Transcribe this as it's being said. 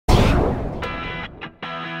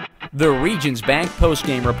The Regions Bank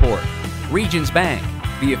postgame report. Regions Bank,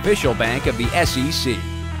 the official bank of the SEC.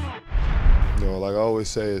 You know, like I always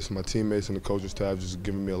say, it's my teammates and the coaching staff just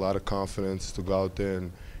giving me a lot of confidence to go out there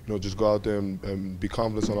and, just go out there and be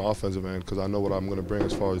confident on the offensive end, because I know what I'm going to bring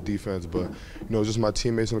as far as defense. But, just my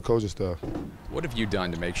teammates and the coaching staff. What have you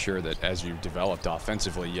done to make sure that as you've developed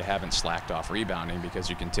offensively, you haven't slacked off rebounding, because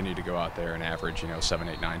you continue to go out there and average, 7,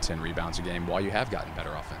 8, 9, 10 rebounds a game while you have gotten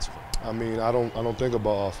better offensively? I mean, I don't think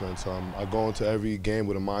about offense. I go into every game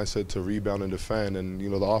with a mindset to rebound and defend, and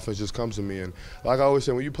the offense just comes to me. And like I always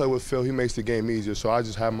say, when you play with Phil, he makes the game easier. So I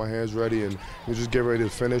just have my hands ready and just get ready to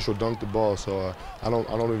finish or dunk the ball. So I don't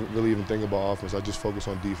really even think about offense. I just focus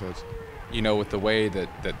on defense. With the way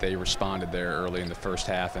that they responded there early in the first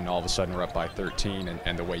half, and all of a sudden we're up by 13,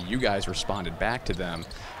 and the way you guys responded back to them,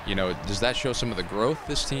 does that show some of the growth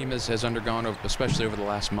this team has undergone, especially over the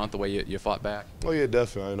last month, the way you fought back? Oh yeah,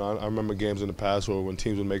 definitely. I remember games in the past where when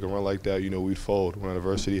teams would make a run like that, we'd fold when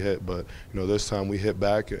adversity hit. But this time we hit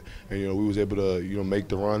back, and we was able to make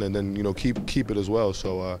the run and then keep it as well.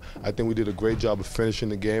 So I think we did a great job of finishing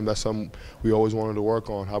the game. That's something we always wanted to work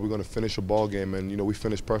on, how we're going to finish a ball game, and we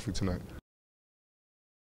finished perfect tonight.